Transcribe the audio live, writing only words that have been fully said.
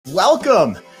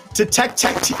Welcome to Tech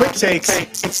Quick Takes.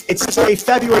 It's today,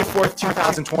 February 4th,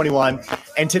 2021,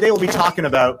 and today we'll be talking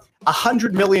about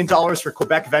 $100 million for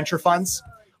Quebec venture funds,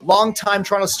 longtime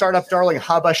Toronto startup darling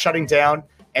Hubba shutting down,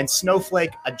 and Snowflake,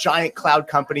 a giant cloud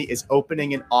company, is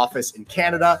opening an office in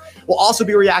Canada. We'll also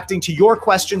be reacting to your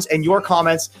questions and your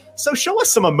comments, so show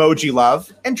us some emoji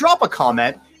love and drop a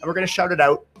comment, and we're going to shout it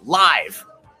out live.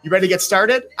 You ready to get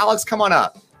started? Alex, come on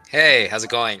up. Hey, how's it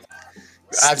going?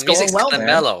 It's going well, man.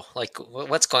 Mellow. Like,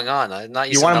 what's going on? I'm not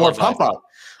used you to want more pump up?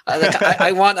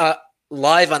 I want a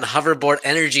live on hoverboard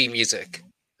energy music.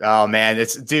 Oh man,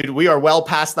 dude, we are well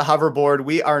past the hoverboard.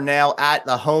 We are now at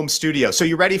the home studio. So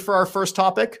you ready for our first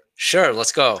topic? Sure,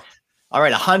 let's go. All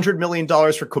right, $100 million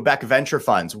for Quebec venture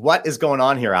funds. What is going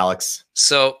on here, Alex?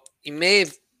 So you may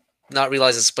have not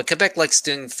realized this, but Quebec likes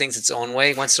doing things its own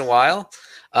way once in a while.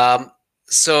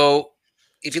 So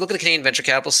if you look at the Canadian venture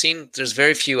capital scene, there's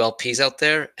very few LPs out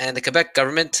there. And the Quebec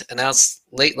government announced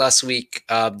late last week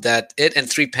that it and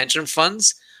 3 pension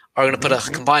funds are going to put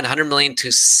a combined $100 million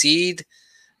to seed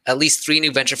at least 3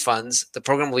 new venture funds. The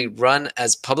program will be run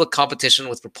as public competition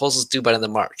with proposals due by the end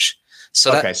of March.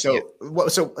 So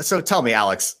tell me,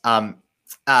 Alex, not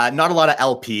a lot of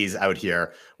LPs out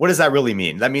here. What does that really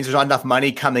mean? That means there's not enough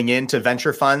money coming into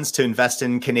venture funds to invest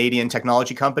in Canadian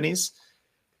technology companies?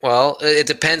 Well, it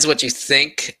depends what you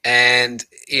think, and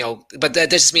but that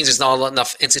just means there's not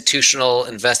enough institutional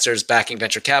investors backing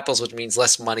venture capitals, which means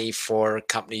less money for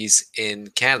companies in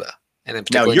Canada, and in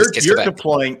particular,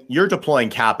 you're deploying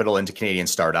capital into Canadian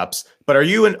startups. But are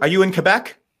you in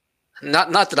Quebec?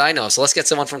 Not that I know. So let's get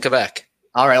someone from Quebec.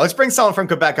 All right, let's bring someone from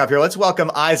Quebec up here. Let's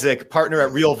welcome Isaac, partner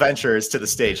at Real Ventures, to the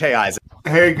stage. Hey, Isaac.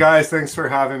 Hey guys, thanks for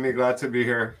having me. Glad to be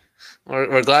here.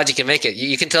 We're glad you can make it.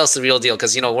 You can tell us the real deal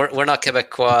because we're not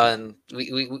Quebecois, and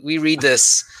we read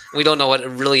this. We don't know what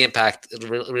real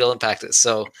impact is.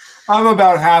 So I'm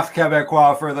about half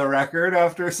Quebecois for the record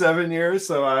after 7 years.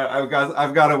 So I've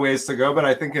got a ways to go, but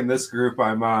I think in this group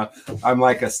I'm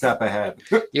like a step ahead.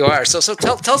 You are. So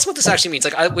tell us what this actually means.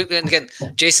 And again,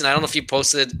 Jason, I don't know if you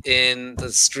posted in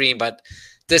the stream, but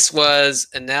this was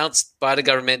announced by the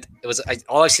government. It was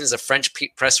all I've seen is a French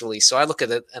press release. So I look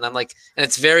at it and I'm like, and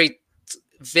it's very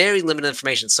limited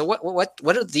information. So what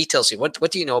are the details here? What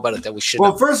do you know about it that we should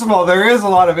know? First of all, there is a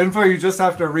lot of info. You just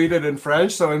have to read it in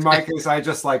French. So in my case, I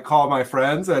just call my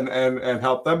friends and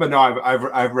help them. But no,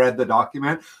 I've read the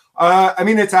document. I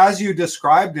mean, it's as you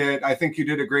described it. I think you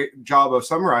did a great job of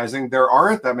summarizing. There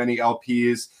aren't that many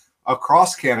LPs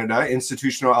across Canada,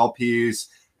 institutional LPs.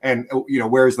 And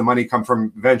where does the money come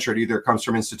from? Venture, it either comes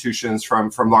from institutions, from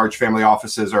large family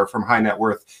offices, or from high net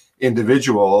worth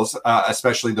individuals,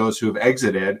 especially those who have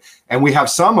exited. And we have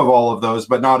some of all of those,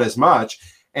 but not as much.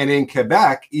 And in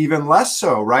Quebec, even less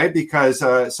so, right? Because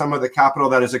some of the capital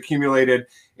that is accumulated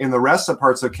in the rest of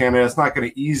parts of Canada is not going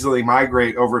to easily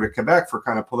migrate over to Quebec for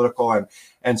kind of political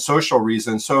and social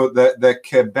reasons. So the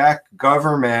Quebec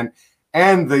government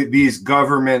and these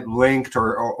government-linked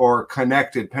or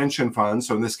connected pension funds,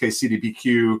 so in this case,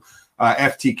 CDPQ,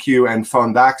 FTQ, and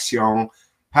Fondation,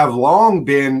 have long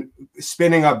been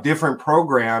spinning up different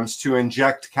programs to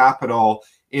inject capital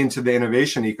into the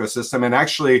innovation ecosystem. And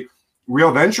actually,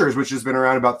 Real Ventures, which has been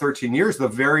around about 13 years, the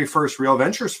very first Real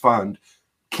Ventures fund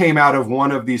came out of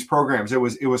one of these programs. It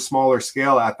was smaller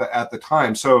scale at the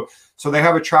time. So they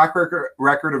have a track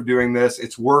record of doing this.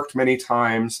 It's worked many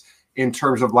times in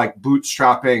terms of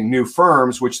bootstrapping new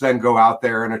firms, which then go out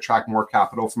there and attract more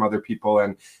capital from other people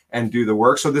and do the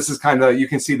work. So this is you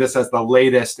can see this as the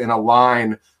latest in a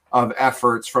line of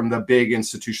efforts from the big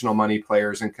institutional money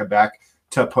players in Quebec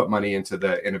to put money into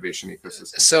the innovation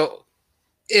ecosystem. So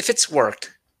if it's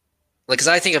worked, because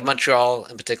I think of Montreal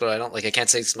in particular, I can't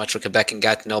say as much for Quebec and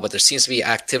Gatineau, but there seems to be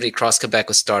activity across Quebec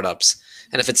with startups.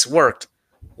 And if it's worked,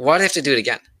 why do they have to do it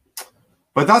again?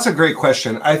 But that's a great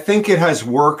question. I think it has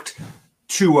worked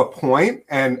to a point,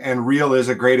 and Real is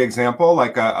a great example,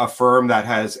 like a firm that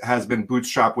has been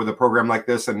bootstrapped with a program like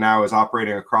this and now is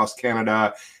operating across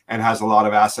Canada and has a lot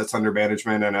of assets under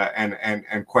management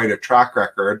and quite a track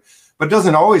record. But it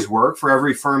doesn't always work. For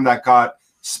every firm that got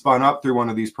spun up through one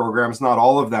of these programs, not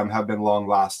all of them have been long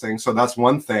lasting. So that's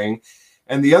one thing.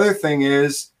 And the other thing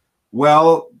is,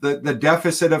 the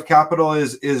deficit of capital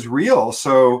is real.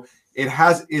 So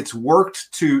it's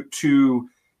worked to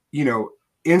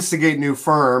instigate new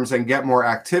firms and get more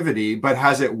activity, but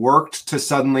has it worked to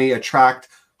suddenly attract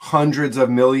hundreds of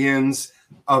millions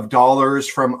of dollars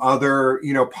from other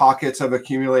pockets of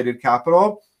accumulated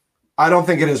capital? I don't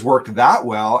think it has worked that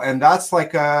well. And that's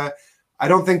I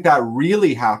don't think that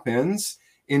really happens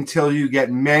until you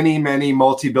get many, many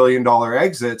multi-billion-dollar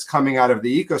exits coming out of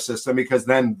the ecosystem, because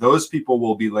then those people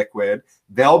will be liquid.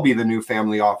 they'll be the new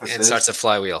family offices. And starts a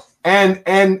flywheel. And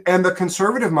the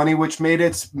conservative money, which made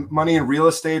its money in real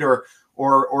estate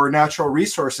or natural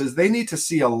resources, they need to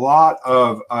see a lot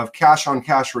of cash on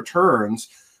cash returns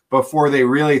before they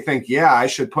really think, yeah, I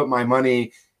should put my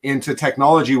money into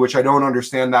technology, which I don't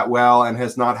understand that well and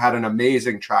has not had an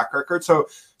amazing track record. So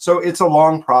it's a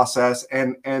long process,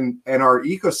 and our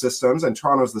ecosystems, and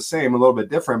Toronto's the same, a little bit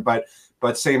different,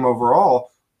 but same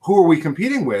overall. Who are we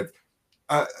competing with?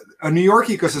 A New York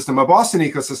ecosystem, a Boston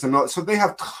ecosystem. So they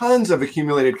have tons of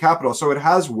accumulated capital. So it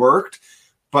has worked.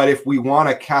 But if we want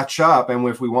to catch up, and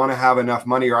if we want to have enough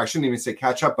money, or I shouldn't even say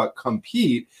catch up, but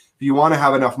compete, if you want to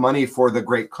have enough money for the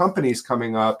great companies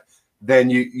coming up,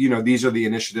 then you know these are the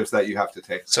initiatives that you have to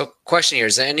take. So question here,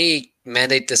 is there any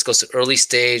mandate this goes to early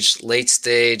stage, late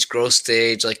stage, growth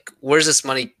stage? Like, where's this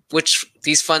money? Which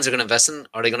these funds are going to invest in?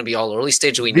 Are they going to be all early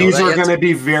stage? Do we know these that are yet? going to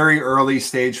be very early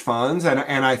stage funds, and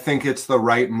I think it's the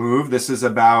right move. This is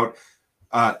about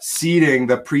seeding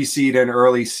the pre-seed and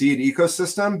early seed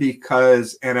ecosystem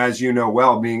because, and as you know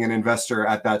well, being an investor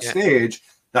at that stage,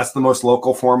 that's the most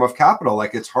local form of capital.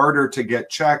 Like, it's harder to get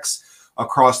checks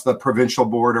across the provincial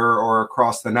border or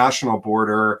across the national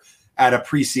border at a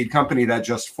pre-seed company that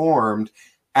just formed.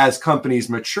 As companies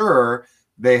mature,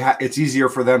 it's easier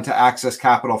for them to access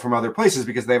capital from other places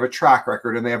because they have a track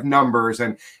record and they have numbers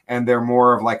and they're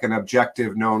more of like an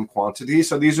objective known quantity.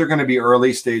 So these are going to be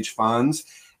early stage funds,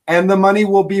 and the money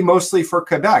will be mostly for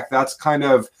Quebec. That's kind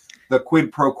of the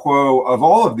quid pro quo of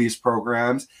all of these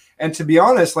programs. And to be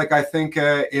honest, like, I think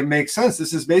it makes sense.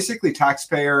 This is basically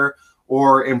taxpayer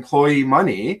or employee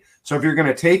money. So if you're going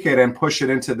to take it and push it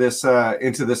into this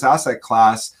asset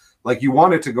class, like, you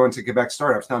want it to go into Quebec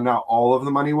startups. Now, not all of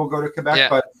the money will go to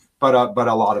Quebec, but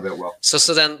a lot of it will.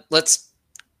 So then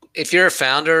if you're a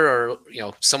founder or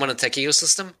someone in the tech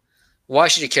ecosystem, why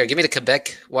should you care? Give me the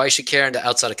Quebec. Why you should care into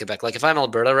outside of Quebec? Like, if I'm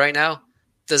Alberta right now,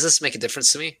 does this make a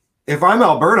difference to me? If I'm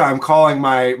Alberta, I'm calling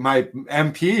my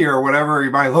MP or whatever,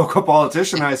 my local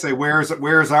politician. I say,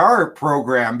 where's our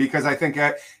program? Because I think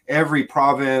every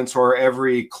province or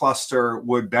every cluster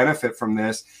would benefit from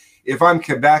this. If I'm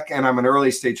Quebec and I'm an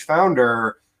early stage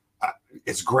founder,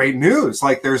 it's great news.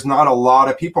 Like, there's not a lot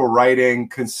of people writing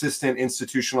consistent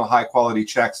institutional high quality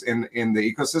checks in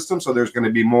the ecosystem. So there's going to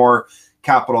be more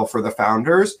capital for the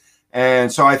founders.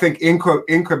 And so I think in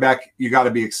Quebec, you got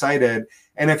to be excited.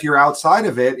 And if you're outside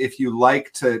of it, if you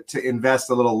like to invest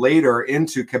a little later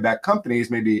into Quebec companies,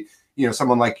 maybe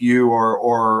someone like you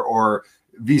or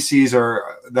VCs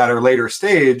that are later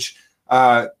stage,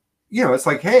 it's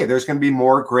like, hey, there's going to be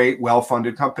more great,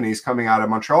 well-funded companies coming out of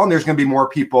Montreal, and there's going to be more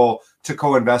people to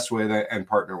co-invest with and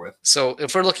partner with. So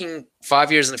if we're looking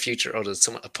 5 years in the future,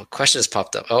 a question has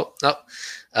popped up. Oh, no.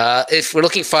 If we're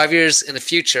looking 5 years in the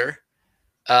future,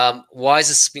 why is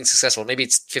this being successful? Maybe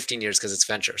it's 15 years because it's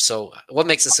venture. So what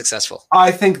makes it successful?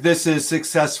 I think this is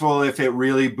successful if it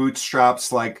really bootstraps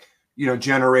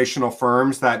generational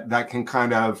firms that can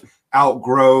kind of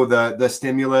outgrow the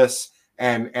stimulus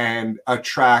and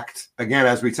attract, again,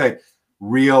 as we say,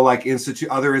 real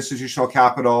other institutional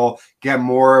capital, get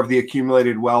more of the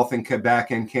accumulated wealth in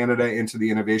Quebec and Canada into the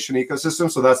innovation ecosystem.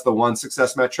 So that's the one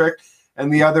success metric.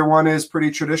 And the other one is pretty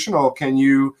traditional. Can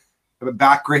you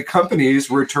back great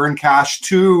companies, return cash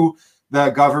to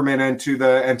the government and to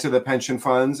the pension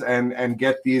funds, and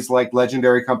get these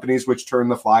legendary companies which turn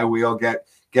the flywheel, get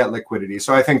liquidity.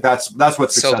 So I think that's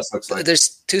what success looks like.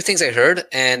 There's two things I heard,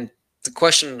 and the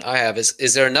question I have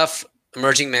is there enough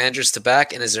emerging managers to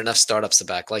back, and is there enough startups to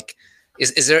back? Like,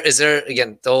 is there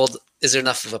again is there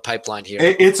enough of a pipeline here?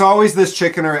 It's always this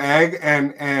chicken or egg,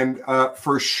 and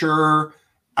for sure.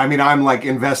 I mean, I'm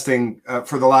investing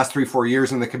for the last 3-4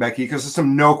 years in the Quebec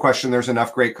ecosystem. No question, there's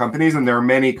enough great companies, and there are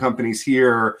many companies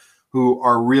here who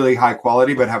are really high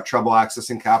quality but have trouble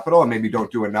accessing capital and maybe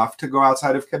don't do enough to go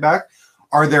outside of Quebec.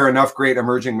 Are there enough great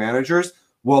emerging managers?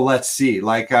 Well, let's see.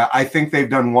 I think they've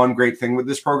done one great thing with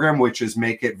this program, which is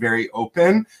make it very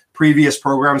open. Previous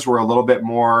programs were a little bit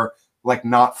more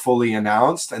not fully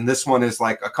announced, and this one is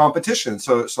a competition.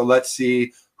 So let's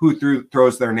see who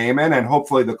throws their name in, and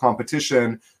hopefully the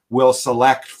competition will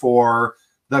select for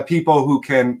the people who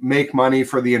can make money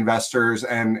for the investors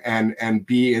and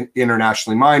be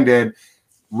internationally minded,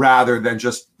 rather than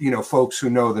just folks who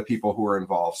know the people who are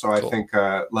involved. So cool. I think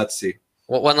let's see.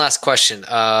 Well, one last question.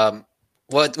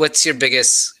 What's your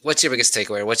biggest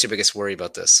takeaway? Or what's your biggest worry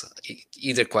about this?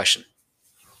 Either question.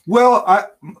 Well,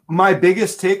 my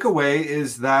biggest takeaway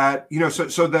is that,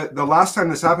 so the last time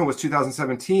this happened was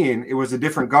 2017. It was a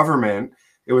different government.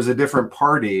 It was a different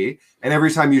party. And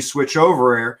every time you switch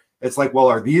over, it's well,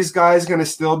 are these guys going to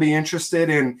still be interested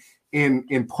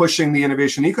in pushing the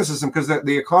innovation ecosystem, because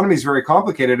the economy is very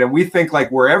complicated and we think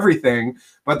like we're everything,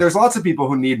 but there's lots of people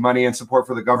who need money and support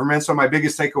for the government. So my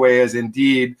biggest takeaway is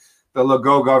indeed the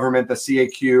Legault government, the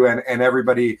CAQ, and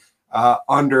everybody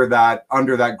under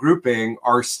that grouping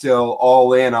are still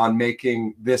all in on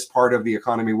making this part of the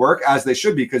economy work, as they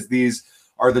should be, because these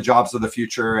are the jobs of the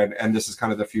future, and this is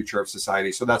kind of the future of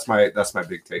society. So that's my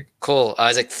big take. Cool,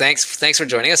 Isaac. Thanks for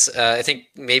joining us. I think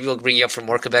maybe we'll bring you up for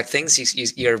more Quebec things.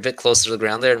 You're a bit closer to the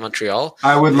ground there in Montreal.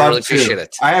 I would love really to. Appreciate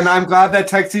it. And I'm glad that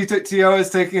TechTO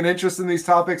is taking an interest in these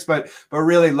topics, but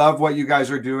really love what you guys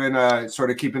are doing,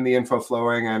 sort of keeping the info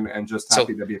flowing, and just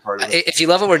happy to be a part of it. If you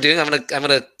love what we're doing, I'm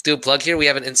gonna do a plug here. We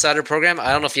have an insider program.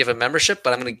 I don't know if you have a membership,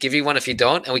 but I'm gonna give you one if you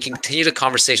don't, and we can continue the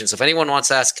conversation. So if anyone wants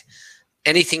to ask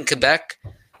anything Quebec,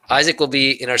 Isaac will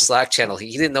be in our Slack channel.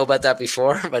 He didn't know about that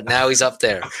before, but now he's up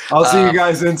there. I'll see you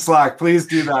guys in Slack. Please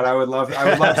do that. I would love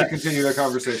to continue the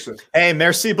conversation. Hey,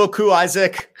 merci beaucoup,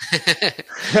 Isaac.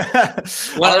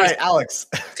 All right, Alex.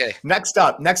 Okay. Next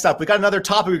up, we got another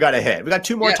topic we got to hit. We got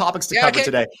two more topics to cover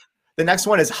today. The next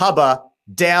one is Hubba,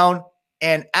 down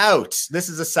and out. This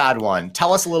is a sad one.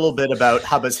 Tell us a little bit about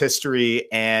Hubba's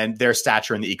history and their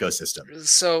stature in the ecosystem.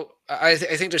 So I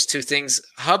think there's two things.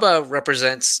 Hubba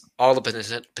represents all the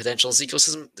potential in this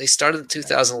ecosystem. They started in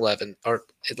 2011, or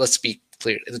let's be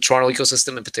clear, in the Toronto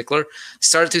ecosystem in particular.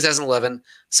 Started 2011,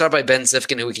 started by Ben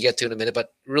Zifkin, who we can get to in a minute,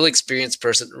 but really experienced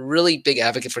person, really big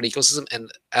advocate for the ecosystem and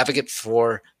advocate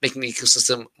for making the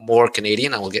ecosystem more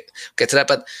Canadian. I will get to that.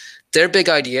 But their big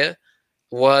idea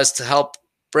was to help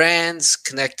brands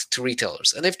connect to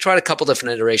retailers. And they've tried a couple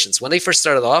different iterations. When they first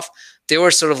started off, they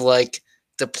were sort of like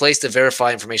the place to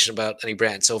verify information about any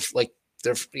brand. So if, like,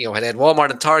 they're, had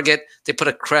Walmart and Target, they put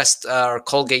a Crest or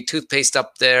Colgate toothpaste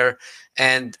up there,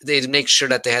 and they'd make sure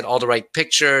that they had all the right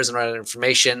pictures and right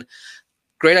information.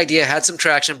 Great idea, had some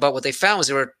traction, but what they found was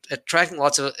they were attracting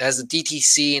lots of, as the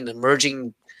DTC and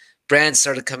emerging brands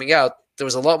started coming out, there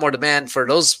was a lot more demand for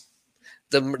those,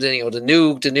 the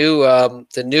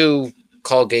new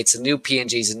Colgates, the new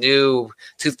P&Gs, the new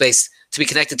toothpaste to be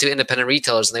connected to independent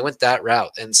retailers, and they went that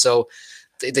route. And so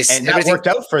that worked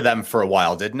out for them for a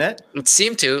while, didn't it? It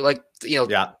seemed to,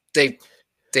 they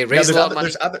raised a lot of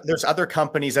money. There's other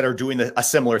companies that are doing a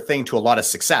similar thing to a lot of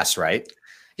success, right?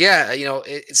 Yeah,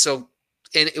 so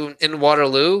in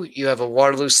Waterloo, you have a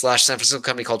Waterloo/San Francisco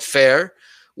company called Fair,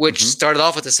 which started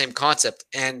off with the same concept.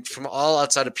 And from all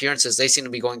outside appearances, they seem to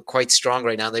be going quite strong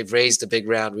right now. They've raised a big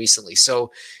round recently.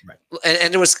 So,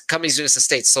 and there was companies doing this in the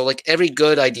States. So like every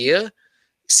good idea,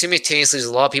 simultaneously, there's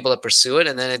a lot of people that pursue it.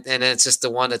 And then it's just the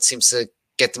one that seems to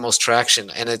get the most traction.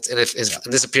 And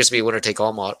this appears to be a winner take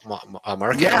all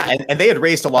market. Yeah. And they had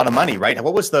raised a lot of money, right?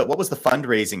 What was the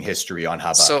fundraising history on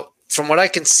Hubba? So from what I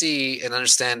can see and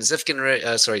understand,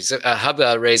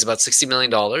 Hubba raised about $60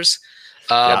 million.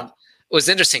 It was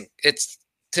interesting. It's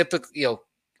typical,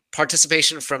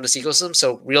 participation from this ecosystem.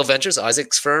 So Real Ventures,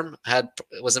 Isaac's firm,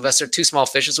 was investor. Two Small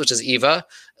Fishes, which is Eva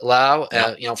Lau,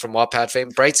 from Wattpad fame.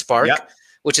 Bright Spark,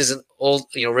 which is an old,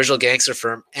 original gangster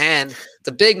firm, and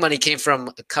the big money came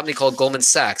from a company called Goldman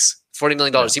Sachs, $40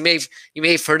 million. Yeah. You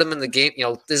may have heard them in the game.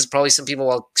 This is probably some people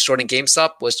while shorting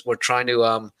GameStop were trying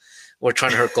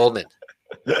to hurt Goldman.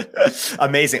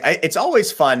 Amazing. It's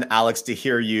always fun, Alex, to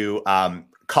hear you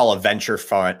call a venture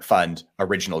fund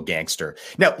original gangster.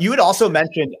 Now, you had also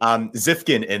mentioned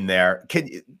Zifkin in there. Can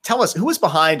you tell us who was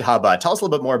behind Hubba? Tell us a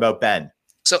little bit more about Ben.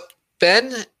 So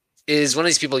Ben is one of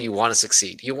these people you want to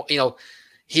succeed.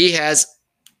 He has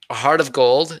a heart of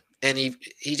gold, and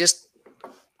he just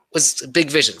was big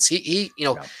visions. He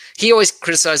always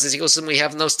criticizes the ecosystem. We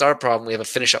have no start problem. We have a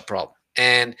finish up problem.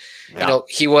 And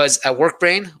he was at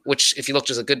WorkBrain, which, if you look,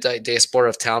 there's a good diaspora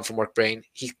of talent from WorkBrain.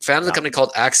 He founded a company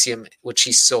called Axiom, which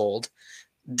he sold.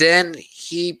 Then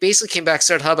he basically came back,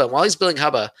 started Hubba. And while he's building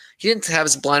Hubba, he didn't have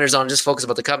his blinders on and just focus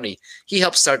about the company. He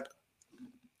helped start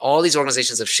all these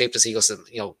organizations that have shaped this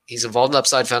ecosystem. He's involved in the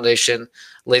Upside Foundation,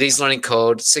 Ladies Learning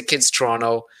Code, Sick Kids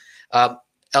Toronto,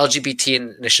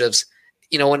 LGBT initiatives.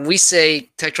 When we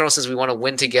say Tech Toronto says we want to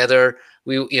win together,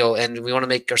 and we want to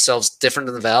make ourselves different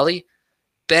in the Valley,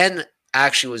 Ben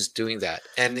actually was doing that.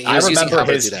 And he was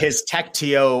remember his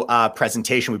TechTO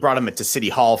presentation. We brought him to City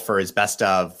Hall for the Best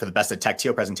of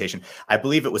TechTO presentation. I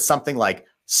believe it was something like,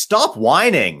 stop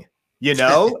whining,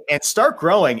 and start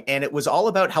growing. And it was all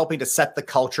about helping to set the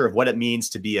culture of what it means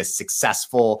to be a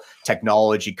successful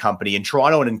technology company in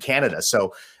Toronto and in Canada.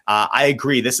 So I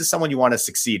agree. This is someone you want to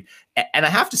succeed. And I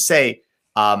have to say,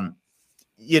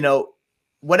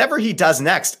 whatever he does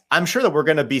next, I'm sure that we're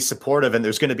going to be supportive, and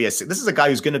there's going to be this is a guy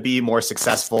who's going to be more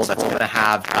successful, that's going to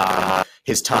have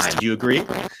his time. Do you agree?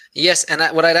 Yes. And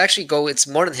what I'd actually go, it's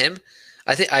more than him.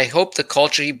 I hope the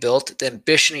culture he built, the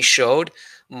ambition he showed,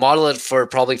 model it for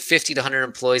probably 50 to 100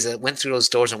 employees that went through those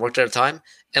doors and worked at a time.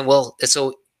 And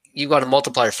so you got a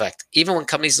multiplier effect. Even when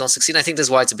companies don't succeed, I think this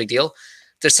is why it's a big deal.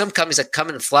 There's some companies that come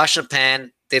in and flash in a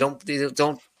pan. They don't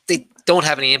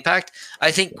have any impact.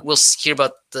 I think we'll hear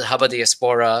about the Hubba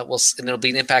Diaspora, and it'll be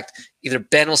an impact. Either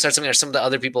Ben will start something, or some of the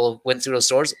other people who went through those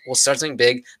doors will start something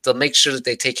big. They'll make sure that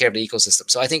they take care of the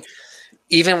ecosystem. So I think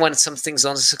even when some things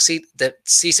don't succeed, that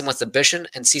see someone with ambition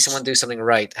and see someone do something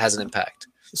right has an impact.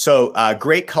 So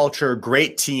great culture,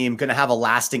 great team, going to have a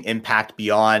lasting impact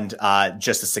beyond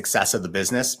just the success of the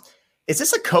business. Is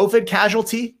this a COVID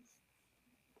casualty?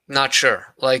 Not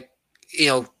sure. Like,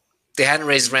 they hadn't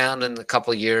raised round in a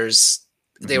couple of years.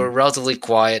 They were relatively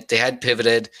quiet. They had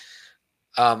pivoted.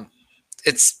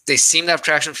 They seem to have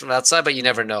traction from the outside, but you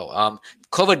never know.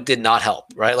 COVID did not help,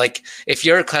 right? Like, if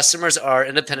your customers are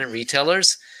independent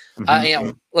retailers,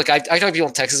 look, I talk to people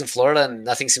in Texas and Florida, and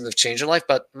nothing seems to have changed in life,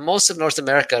 but most of North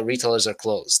America retailers are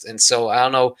closed. And so I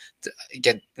don't know,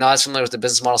 again, not as familiar with the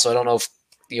business model. So I don't know if,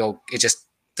 it just,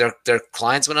 their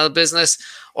clients went out of business,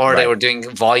 or they were doing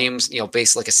volumes,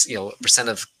 based like a percent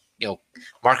of,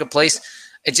 marketplace.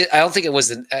 I don't think it was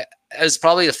it was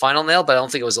probably the final nail, but I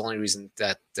don't think it was the only reason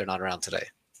that they're not around today.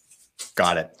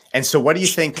 Got it. And so what do you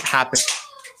think happened?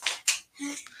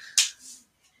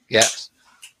 Yeah.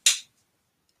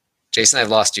 Jason, I've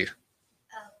lost you.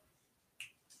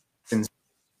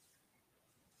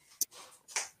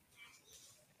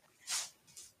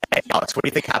 Hey, Alex, what do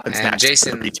you think happens and next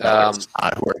Jason, for the retailers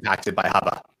who are impacted by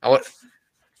Hubba?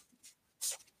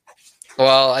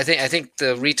 Well, I think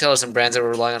the retailers and brands that were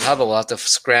relying on Hubba will have to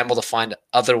scramble to find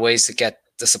other ways to get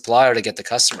the supplier to get the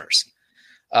customers.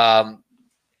 Like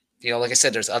I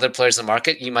said, there's other players in the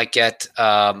market. You might get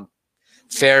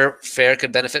Fair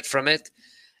could benefit from it,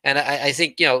 and I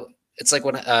think it's like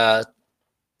when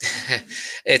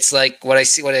it's like what I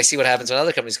see what happens when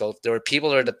other companies go. There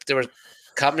were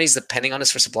companies depending on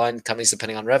us for supply and companies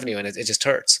depending on revenue, and it just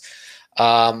hurts.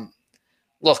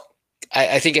 Look,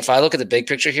 I think if I look at the big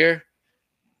picture here,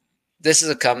 this is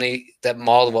a company that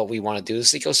modeled what we want to do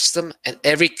this ecosystem, and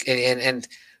and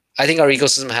I think our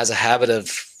ecosystem has a habit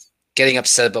of getting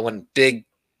upset, but when big,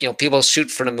 people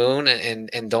shoot for the moon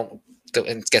and don't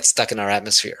get stuck in our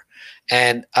atmosphere.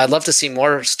 And I'd love to see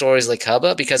more stories like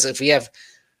Hubba, because if we have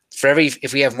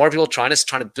more people trying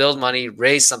to build money,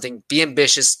 raise something, be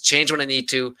ambitious, change when I need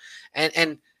to,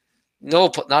 and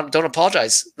don't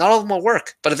apologize. Not all of them will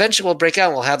work, but eventually we'll break out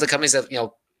and we'll have the companies that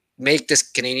make this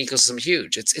Canadian ecosystem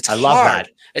huge. It's I hard. Love that.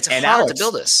 It's and hard Alex, to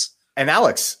build this. And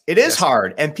Alex, it is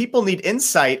hard, and people need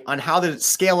insight on how to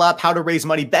scale up, how to raise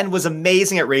money. Ben was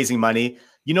amazing at raising money.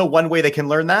 One way they can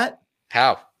learn that?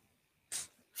 How?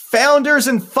 Founders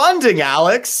and Funding,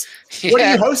 Alex. Yeah. What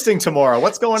are you hosting tomorrow?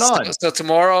 What's going on? So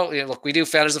tomorrow, look, we do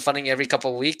Founders and Funding every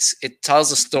couple of weeks. It tells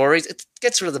the stories. It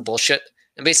gets rid of the bullshit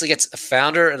and basically gets a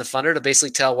founder and a funder to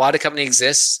basically tell why the company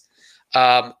exists,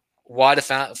 why the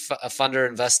funder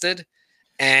invested,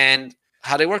 and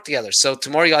how they work together. So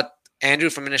tomorrow you got Andrew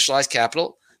from Initialized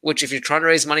Capital, which if you're trying to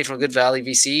raise money from a good value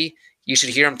VC, you should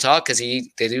hear him talk, because they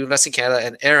do invest in Canada.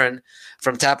 And Aaron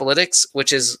from Tapalytics,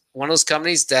 which is one of those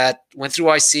companies that went through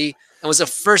YC and was the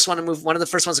first one to move, one of the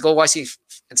first ones to go YC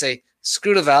and say,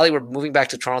 screw the Valley, we're moving back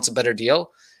to Toronto, it's a better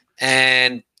deal,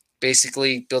 and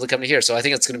basically build a company here. So I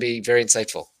think it's going to be very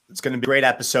insightful. It's going to be a great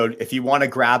episode. If you want to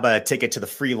grab a ticket to the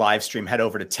free live stream, head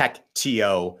over to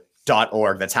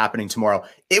techto.org. That's happening tomorrow.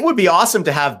 It would be awesome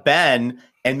to have Ben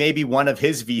and maybe one of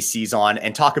his VCs on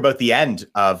and talk about the end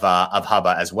of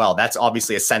Hubba as well. That's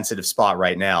obviously a sensitive spot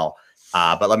right now.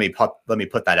 But let me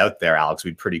put that out there, Alex.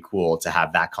 It'd be pretty cool to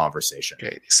have that conversation.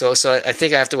 Okay. So I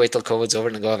think I have to wait till COVID's over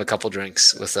and go have a couple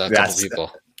drinks with a couple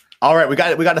people. All right. We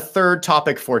got a third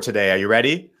topic for today. Are you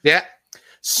ready? Yeah.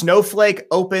 Snowflake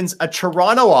opens a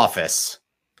Toronto office.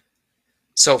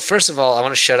 So first of all, I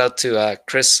want to shout out to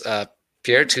Chris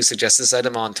Peart, who suggested this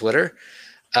item on Twitter.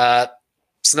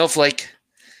 Snowflake,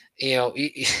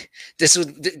 this was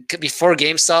before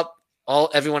GameStop.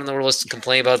 Everyone in the world was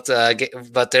complaining about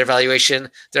their valuation.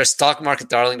 Their stock market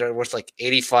darling. They're worth like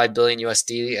 $85 billion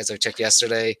USD, as I checked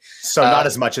yesterday. So not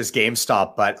as much as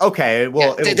GameStop, but okay.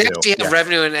 Well, they actually have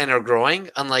revenue and are growing,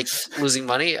 unlike losing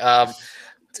money.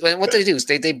 And what they do is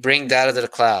they bring data to the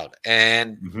cloud,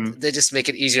 and they just make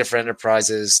it easier for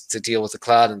enterprises to deal with the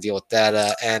cloud and deal with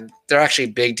data. And they're actually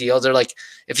a big deal. They're like,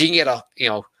 if you can get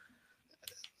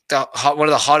one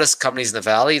of the hottest companies in the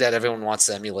Valley that everyone wants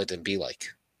to emulate and be like.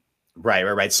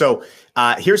 Right. So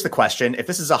here's the question: if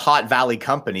this is a hot Valley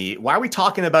company, why are we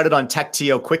talking about it on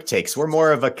TechTO Quick Takes? We're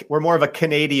more of a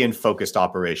Canadian focused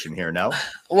operation here, no?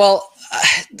 Well,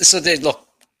 so look,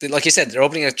 like you said, they're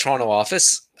opening a Toronto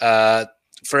office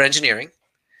for engineering,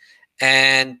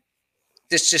 and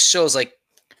this just shows like,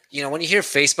 you know, when you hear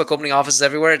Facebook opening offices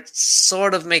everywhere, it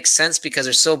sort of makes sense because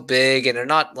they're so big and they're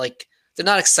not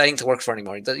exciting to work for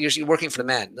anymore. You're working for the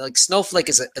man. Like Snowflake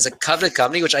is a coveted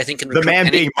company, which I think can the man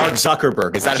being Mark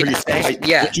Zuckerberg. Is that who you're saying?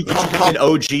 Yeah. Would you call him an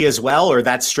OG as well, or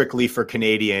that's strictly for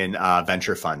Canadian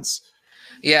venture funds?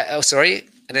 Yeah. Oh, sorry,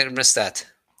 I didn't miss that.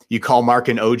 You call Mark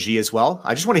an OG as well?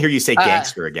 I just want to hear you say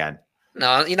gangster again.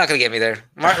 No, you're not going to get me there.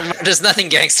 There's nothing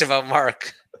gangster about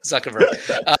Mark Zuckerberg.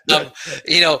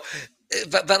 You know,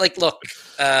 but like, look,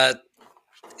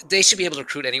 they should be able to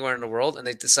recruit anywhere in the world, and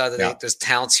they decided that there's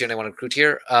talents here and they want to recruit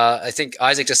here. I think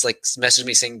Isaac just like messaged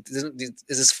me saying, "Is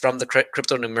this from the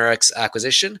Crypto Numerics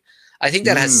acquisition?" I think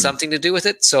that has something to do with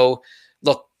it. So,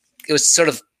 look, it was sort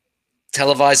of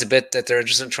televised a bit that they're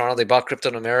interested in Toronto. They bought Crypto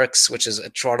Numerics, which is a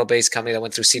Toronto-based company that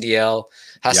went through CDL.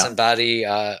 Hassan Badi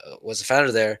was the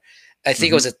founder there. I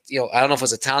think it was I don't know if it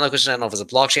was a talent acquisition, I don't know if it was a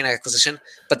blockchain acquisition,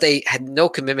 but they had no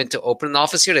commitment to open an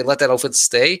office here. They let that office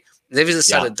stay. They've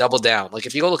decided to double down. Like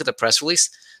if you go look at the press release,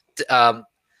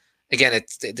 again,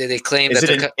 they claim is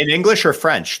it in English or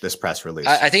French? This press release,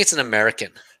 I think it's an American.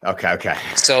 Okay.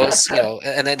 So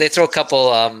and then they throw a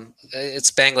couple. It's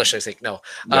Spanglish, I think. No,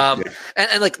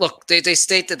 and like look, they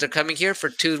state that they're coming here for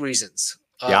two reasons.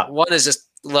 One is just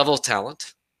level of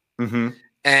talent,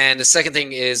 and the second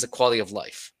thing is the quality of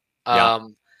life.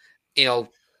 You know,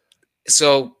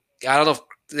 so I don't know if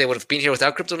they would have been here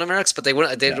without Crypto Numerics, but they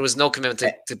wouldn't. There was no commitment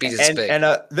to be this big. And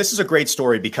this is a great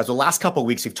story because the last couple of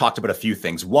weeks we've talked about a few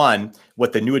things. One,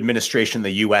 what the new administration in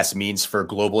the U.S. means for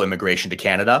global immigration to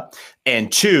Canada,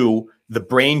 and two, the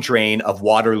brain drain of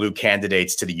Waterloo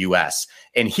candidates to the U.S.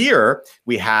 And here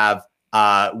we have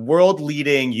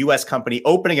world-leading U.S. company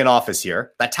opening an office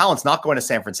here. That talent's not going to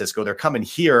San Francisco. They're coming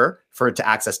here to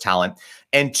access talent.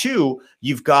 And two,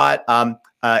 you've got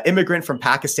immigrant from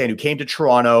Pakistan who came to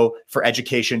Toronto for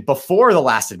education before the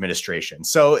last administration.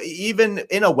 So even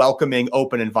in a welcoming,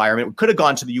 open environment, could have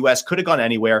gone to the U.S., could have gone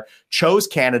anywhere, chose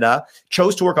Canada,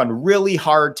 chose to work on really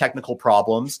hard technical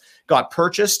problems, got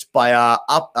purchased by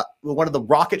one of the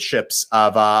rocket ships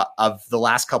of the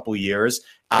last couple of years,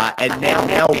 and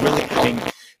now really having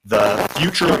the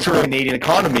future of the Canadian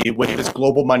economy with this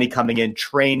global money coming in,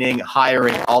 training,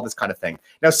 hiring, all this kind of thing.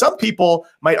 Now, some people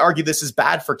might argue this is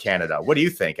bad for Canada. What do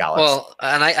you think, Alex? Well,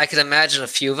 and I can imagine a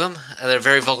few of them. They're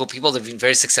very vocal people. They've been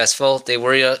very successful. They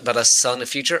worry about us selling the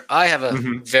future. I have a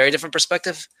very different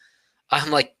perspective. I'm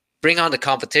like, bring on the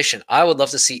competition. I would love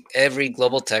to see every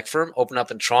global tech firm open up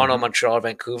in Toronto, Montreal,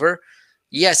 Vancouver.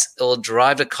 Yes, it will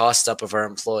drive the cost up of our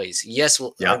employees. Yes,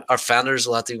 our founders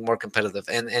will have to be more competitive.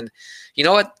 And you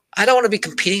know what? I don't want to be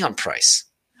competing on price.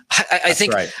 I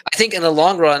think in the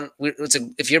long run,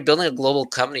 if you're building a global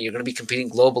company, you're going to be competing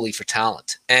globally for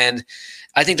talent. And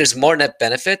I think there's more net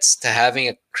benefits to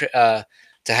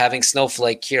having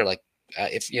Snowflake here. Like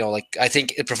I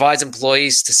think it provides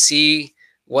employees to see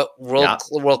what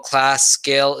world class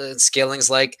scaling is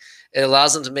like. It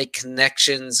allows them to make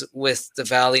connections with the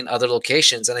Valley and other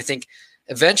locations. And I think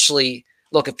eventually,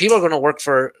 look, if people are going to work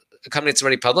for a company that's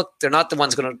already public, they're not the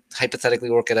ones going to hypothetically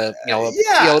work at they're going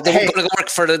to go work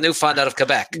for the new fund out of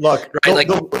Quebec. Look, right?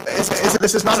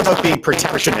 This is not about being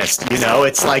protectionist.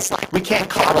 It's like we can't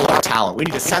coddle our talent. We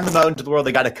need to send them out into the world.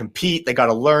 They got to compete. They got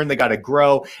to learn. They got to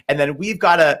grow. And then we've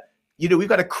got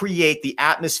to create the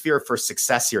atmosphere for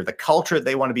success here, the culture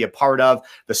they want to be a part of,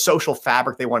 the social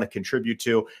fabric they want to contribute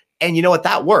to. And you know what?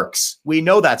 That works. We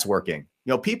know that's working.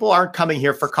 People aren't coming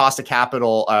here for cost of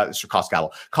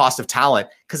talent,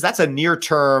 because that's a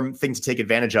near-term thing to take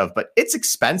advantage of. But it's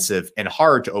expensive and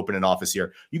hard to open an office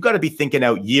here. You've got to be thinking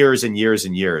out years and years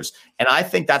and years. And I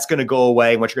think that's going to go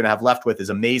away. And what you're going to have left with is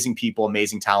amazing people,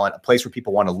 amazing talent, a place where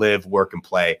people want to live, work, and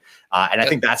play. And I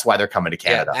think that's why they're coming to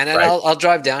Canada. Yeah, and then I'll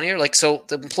drive down here. So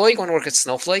the employee going to work at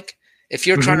Snowflake, if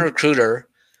you're trying to recruit her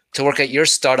to work at your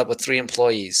startup with 3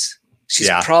 employees, she's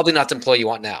probably not the employee you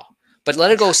want now. But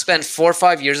let her go spend 4 or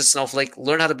 5 years at Snowflake,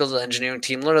 learn how to build an engineering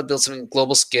team, learn how to build something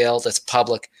global scale that's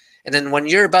public. And then when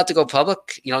you're about to go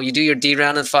public, you do your D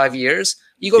round in 5 years,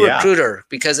 you go recruit her,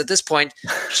 because at this point,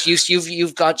 she's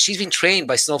been trained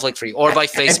by Snowflake for you or by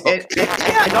Facebook.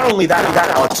 And not only that,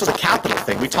 Alex, so the capital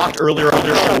thing. We talked earlier on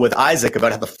the show with Isaac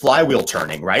about how the flywheel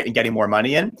turning, right, and getting more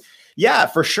money in. Yeah,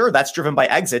 for sure. That's driven by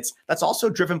exits. That's also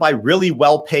driven by really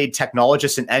well-paid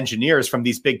technologists and engineers from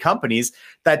these big companies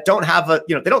that don't have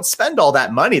they don't spend all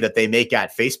that money that they make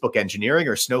at Facebook engineering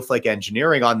or Snowflake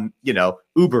engineering on,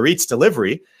 Uber Eats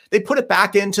delivery. they put it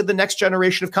back into the next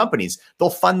generation of companies. They'll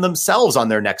fund themselves on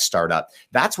their next startup.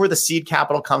 That's where the seed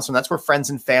capital comes from. That's where friends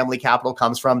and family capital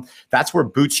comes from. That's where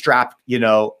bootstrap,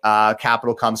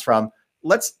 capital comes from.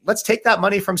 Let's take that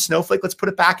money from Snowflake. Let's put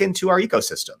it back into our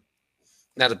ecosystem.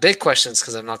 Now, the big question is,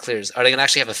 because I'm not clear, is are they going to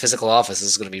actually have a physical office? This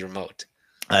is going to be remote.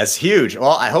 That's huge.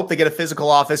 Well, I hope they get a physical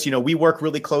office. We work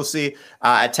really closely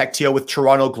at TechTO with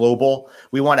Toronto Global.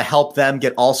 We want to help them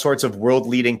get all sorts of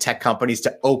world-leading tech companies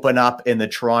to open up in the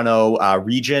Toronto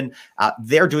region.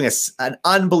 They're doing an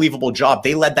unbelievable job.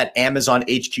 They led that Amazon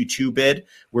HQ2 bid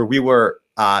where we were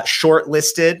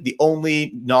shortlisted, the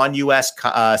only non-US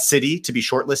city to be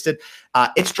shortlisted.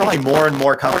 It's drawing more and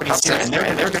more companies here, and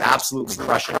they're just absolutely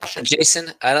crushing it.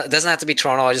 Jason, it doesn't have to be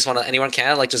Toronto. I just want anyone in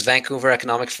Canada, like just Vancouver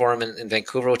Economic Forum in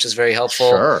Vancouver, which is very helpful.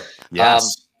 Sure.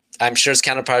 Yes. I'm sure it's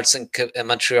counterparts in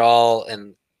Montreal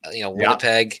and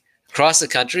Winnipeg, across the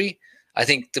country. I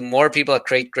think the more people that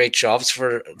create great jobs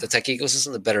for the tech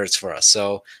ecosystem, the better it's for us.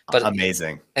 So, but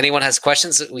amazing. Anyone has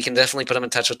questions, we can definitely put them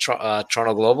in touch with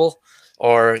Toronto Global.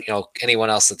 Or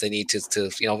anyone else that they need to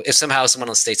if somehow someone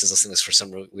in the States is listening to this for some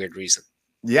weird reason.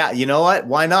 Yeah, you know what?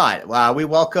 Why not? We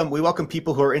welcome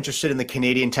people who are interested in the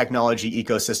Canadian technology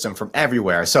ecosystem from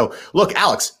everywhere. So look,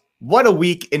 Alex, what a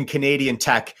week in Canadian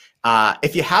tech.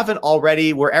 If you haven't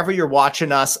already, wherever you're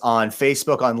watching us on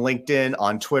Facebook, on LinkedIn,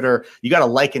 on Twitter, you got to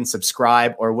like and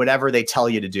subscribe or whatever they tell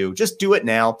you to do. Just do it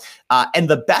now. And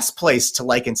the best place to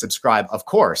like and subscribe, of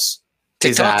course,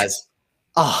 TikTok. is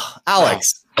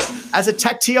Alex. As a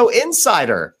TechTO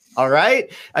insider, all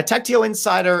right? A TechTO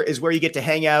insider is where you get to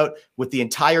hang out with the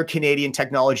entire Canadian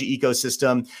technology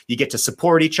ecosystem. You get to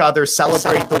support each other,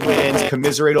 celebrate the wins,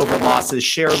 commiserate over losses,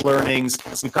 share learnings.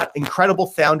 We've got incredible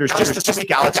founders. Just this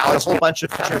week, Alex, a whole bunch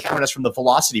of founders joining us from the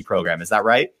Velocity program. Is that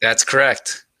right? That's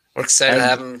correct. We're excited to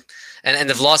have them. And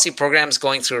the Velocity program is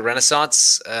going through a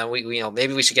renaissance. We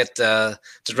maybe we should get the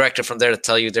director from there to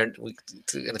tell you in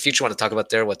the future want to talk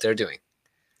about what they're doing.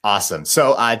 Awesome.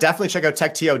 So definitely check out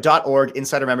techtO.org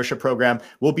Insider Membership Program.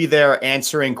 We'll be there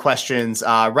answering questions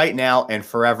right now and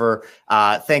forever.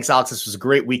 Thanks, Alex. This was a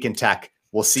great week in tech.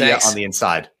 We'll see you on the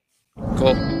inside.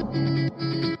 Cool.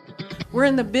 We're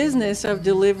in the business of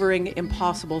delivering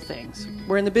impossible things.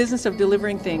 We're in the business of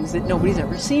delivering things that nobody's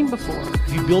ever seen before.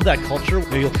 If you build that culture,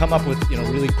 you'll come up with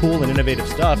really cool and innovative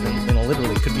stuff, and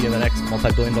literally could be the next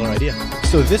multi-billion-dollar idea.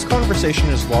 So this conversation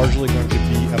is largely going to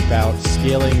be about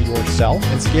scaling yourself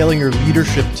and scaling your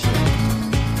leadership team.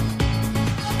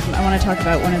 I want to talk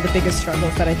about one of the biggest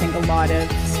struggles that I think a lot of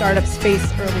startups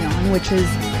face early on, which is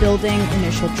building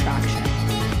initial traction.